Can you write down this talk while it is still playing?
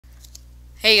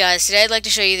Hey guys, today I'd like to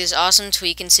show you this awesome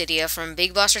tweak in Cydia from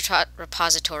Big Boss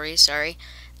Repository,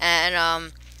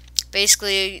 and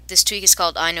basically this tweak is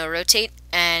called iNoRotate,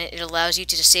 and it allows you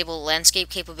to disable landscape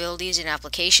capabilities in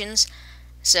applications.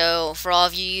 So for all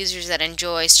of you users that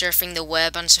enjoy surfing the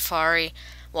web on Safari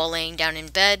while laying down in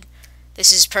bed,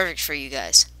 this is perfect for you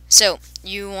guys. So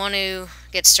you want to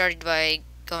get started by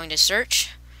going to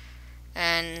search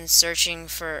and searching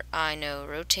for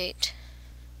iNoRotate,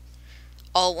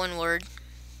 all one word.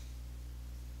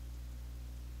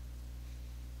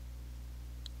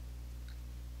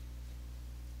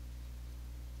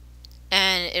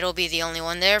 And it'll be the only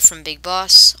one there from Big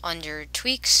Boss under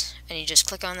tweaks, and you just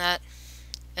click on that.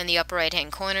 In the upper right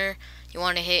hand corner you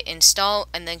want to hit install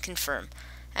and then confirm,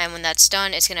 and when that's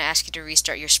done it's going to ask you to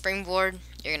restart your springboard.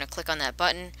 You're going to click on that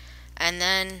button and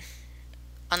then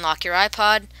unlock your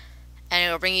iPod, and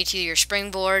it'll bring you to your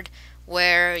springboard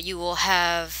where you will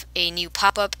have a new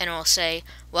pop-up and it will say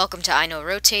welcome to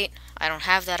iNoRotate. I don't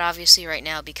have that obviously right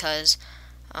now because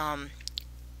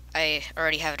I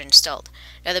already have it installed.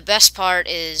 Now the best part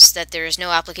is that there is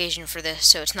no application for this,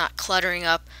 so it's not cluttering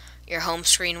up your home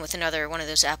screen with another one of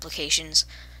those applications.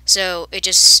 So it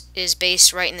just is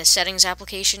based right in the settings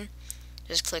application.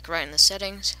 Just click right in the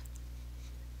settings.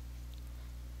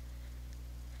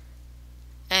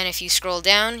 And if you scroll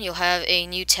down, you'll have a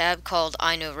new tab called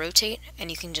iNoRotate,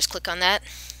 and you can just click on that.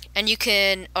 And you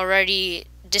can already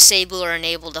disable or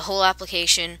enable the whole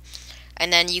application,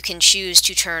 and then you can choose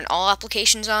to turn all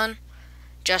applications on,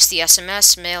 just the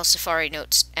SMS, mail, Safari,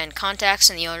 notes, and contacts.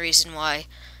 And the only reason why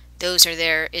those are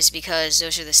there is because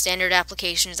those are the standard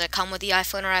applications that come with the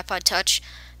iPhone or iPod Touch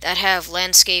that have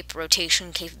landscape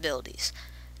rotation capabilities.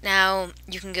 Now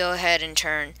you can go ahead and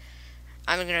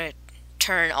I'm going to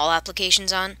turn all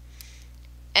applications on.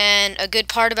 And a good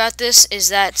part about this is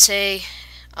that, say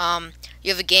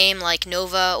you have a game like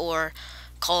Nova or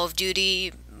Call of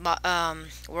Duty,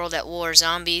 World at War,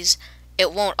 Zombies,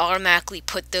 it won't automatically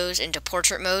put those into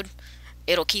portrait mode.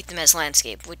 It'll keep them as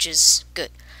landscape, which is good.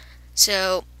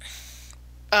 So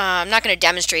I'm not going to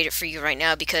demonstrate it for you right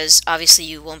now because obviously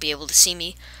you won't be able to see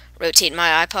me rotate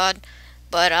my iPod,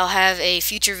 but I'll have a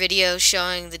future video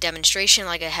showing the demonstration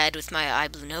like I had with my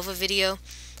iBlue Nova video.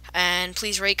 And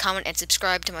please rate, comment, and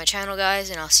subscribe to my channel, guys,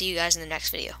 and I'll see you guys in the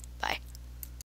next video. Bye.